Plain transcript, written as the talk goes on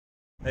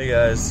Hey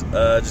guys,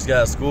 just got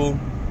out of school.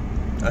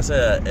 I say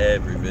that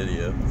every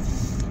video.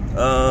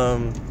 I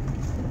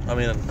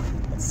mean,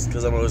 it's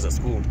because I'm always at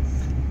school.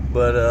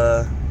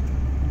 But,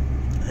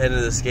 heading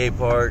to the skate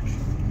park,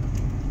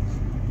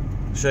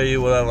 show you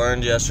what I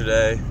learned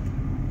yesterday.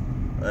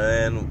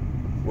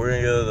 And we're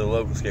going to go to the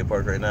local skate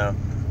park right now.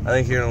 I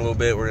think here in a little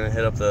bit we're going to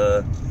hit up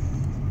the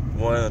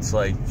one that's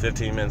like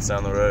 15 minutes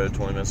down the road,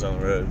 20 minutes down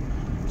the road.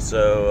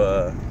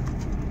 So,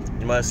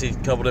 you might see a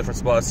couple different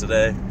spots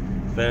today,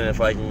 depending if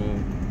I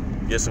can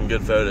get some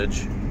good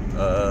footage,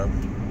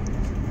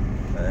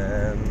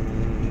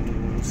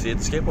 and see you at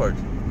the skate park.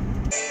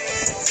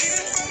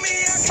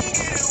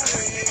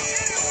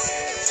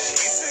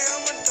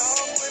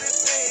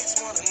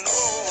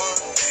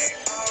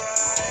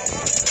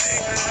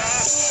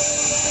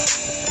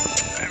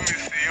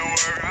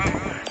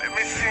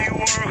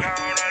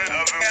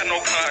 No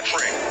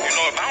contract. You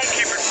know, if I don't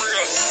keep it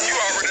real, you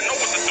already know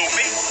what to do,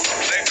 me.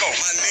 Let go.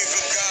 My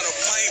nigga got a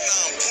plane, now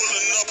I'm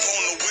pulling up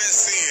on the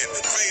west end.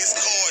 Face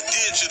card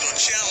digital,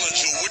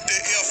 challenger with the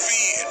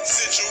FN.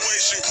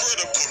 Situation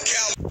critical,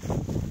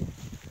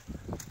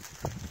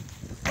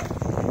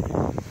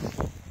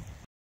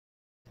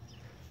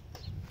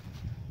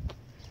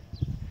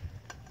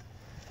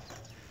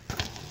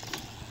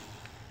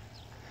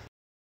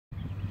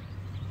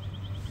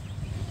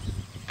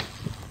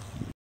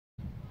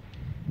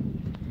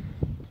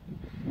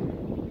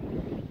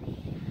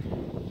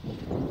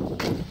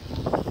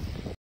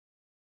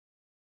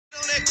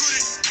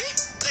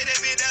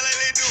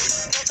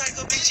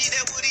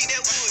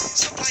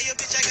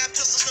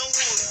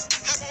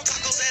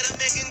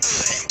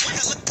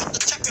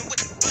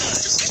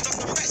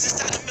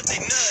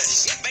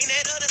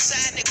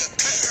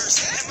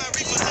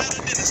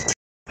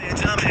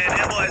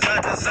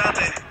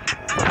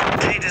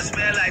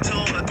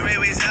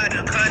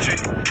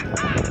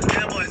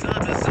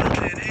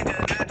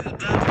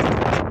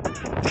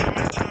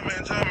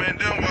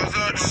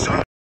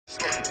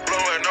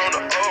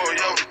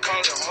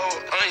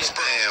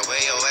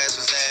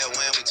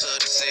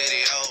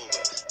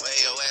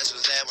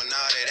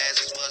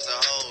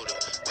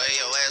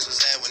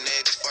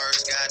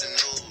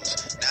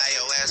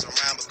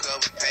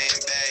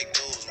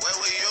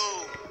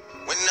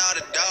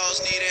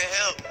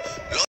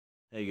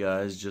 Hey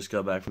guys, just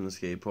got back from the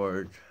skate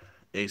park,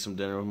 ate some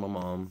dinner with my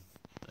mom,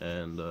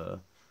 and I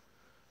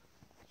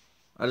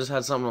just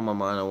had something on my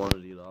mind I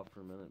wanted to eat off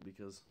for a minute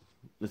because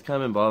it's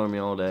kind of been bothering me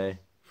all day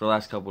for the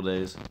last couple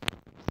days.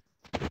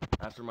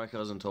 After my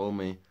cousin told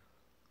me,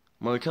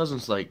 my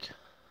cousin's like,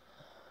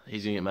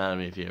 he's gonna get mad at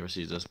me if he ever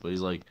sees this, but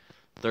he's like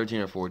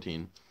 13 or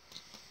 14.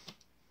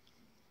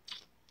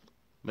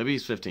 Maybe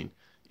he's 15.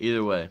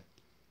 Either way,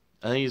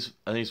 I think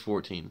he's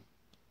 14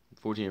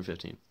 or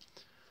 15.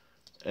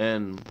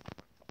 And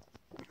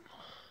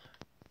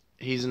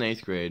he's in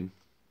 8th grade.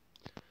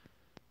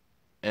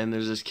 And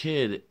there's this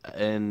kid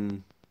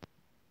and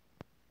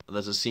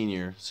that's a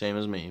senior, same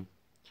as me.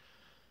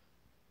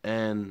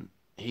 And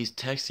he's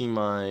texting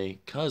my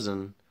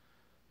cousin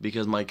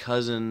because my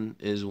cousin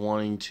is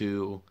wanting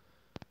to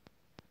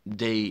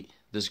date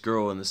this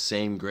girl in the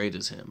same grade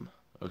as him,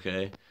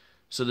 okay?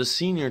 So the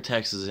senior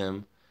texts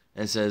him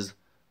and says,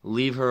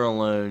 "Leave her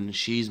alone,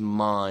 she's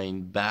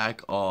mine,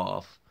 back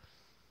off."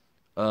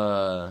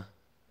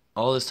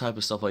 All this type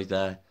of stuff like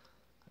that,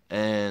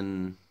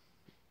 and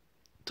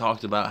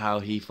talked about how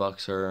he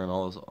fucks her and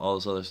all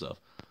this other stuff.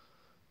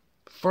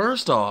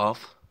 First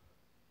off,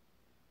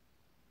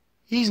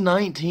 he's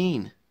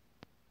 19.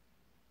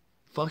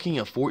 Fucking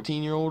a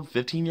 14-year-old,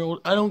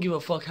 15-year-old. I don't give a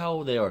fuck how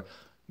old they are.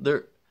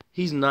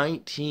 He's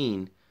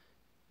 19,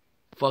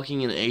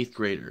 fucking an 8th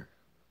grader.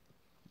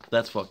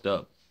 That's fucked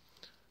up.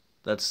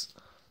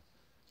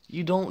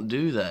 You don't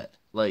do that.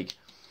 Like,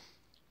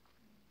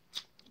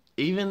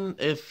 even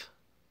if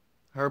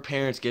her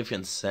parents give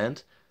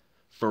consent,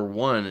 for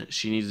one,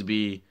 she needs to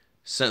be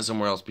sent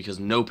somewhere else because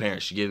no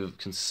parent should give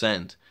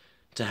consent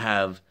to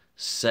have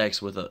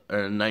sex with a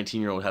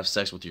 19-year-old have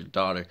sex with your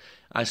daughter.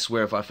 I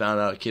swear if I found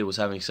out a kid was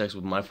having sex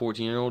with my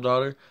 14-year-old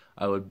daughter,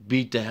 I would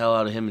beat the hell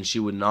out of him and she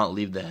would not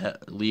leave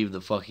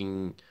the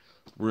fucking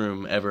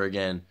room ever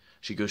again.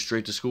 She'd go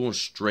straight to school and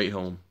straight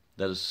home.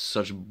 That is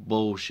such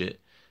bullshit.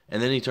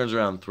 And then he turns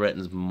around and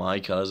threatens my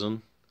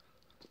cousin.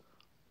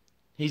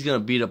 He's gonna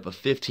beat up a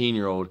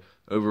 15-year-old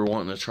over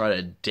wanting to try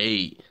to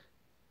date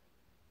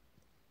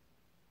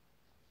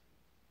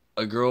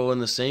a girl in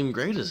the same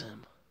grade as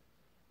him.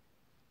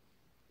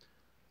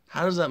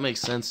 How does that make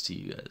sense to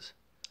you guys?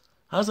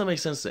 How does that make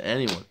sense to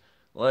anyone?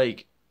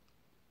 Like,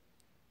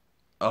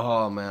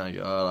 oh my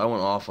god, I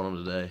went off on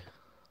him today.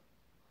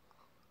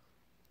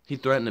 He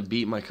threatened to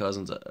beat my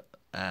cousin's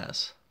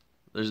ass.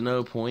 There's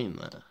no point in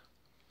that.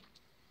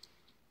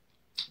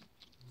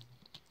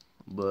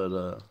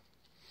 But,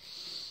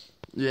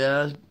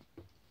 yeah,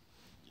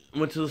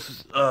 went to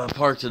the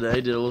park today,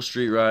 did a little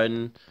street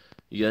riding.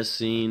 You guys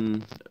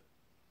seen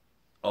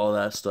all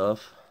that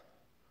stuff.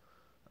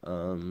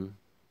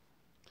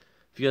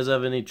 If you guys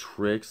have any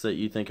tricks that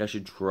you think I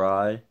should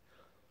try,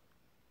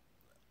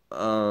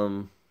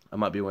 I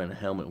might be wearing a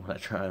helmet when I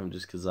try them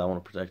just because I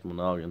want to protect my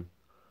noggin.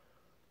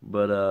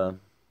 But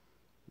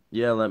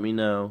yeah, let me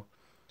know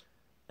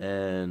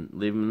and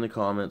leave them in the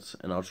comments,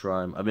 and I'll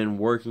try them. I've been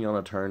working on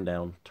a turn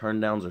down. Turn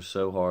downs are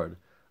so hard.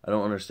 I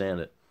don't understand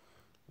it.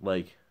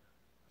 Like,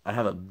 I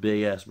have a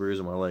big ass bruise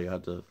on my leg. I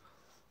have to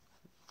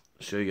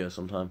show you guys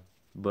sometime.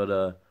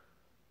 But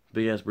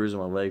big ass bruise on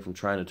my leg from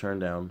trying to turn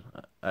down.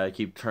 I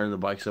keep turning the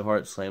bike so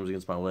hard it slams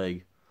against my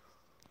leg.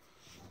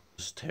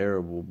 It's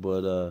terrible.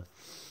 But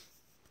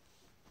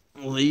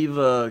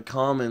leave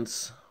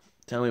comments.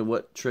 Tell me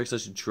what tricks I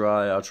should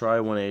try. I'll try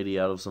a 180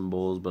 out of some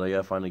bulls, but I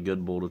gotta find a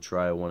good bull to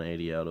try a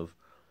 180 out of.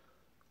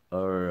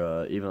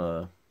 Or even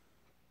a,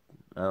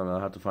 I don't know,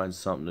 I have to find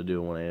something to do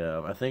a 180 out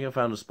of. I think I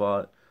found a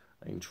spot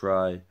I can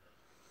try.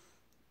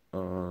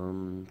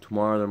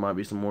 Tomorrow there might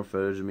be some more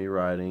footage of me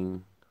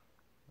riding.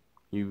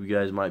 You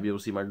guys might be able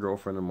to see my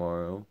girlfriend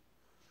tomorrow.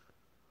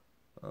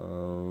 I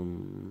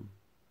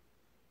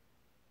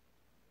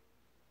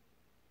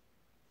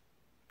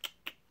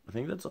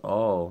think that's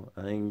all.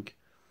 I think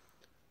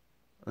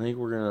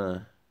we're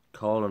gonna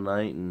call it a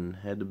night and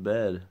head to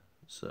bed.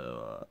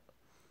 So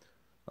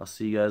I'll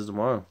see you guys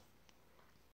tomorrow.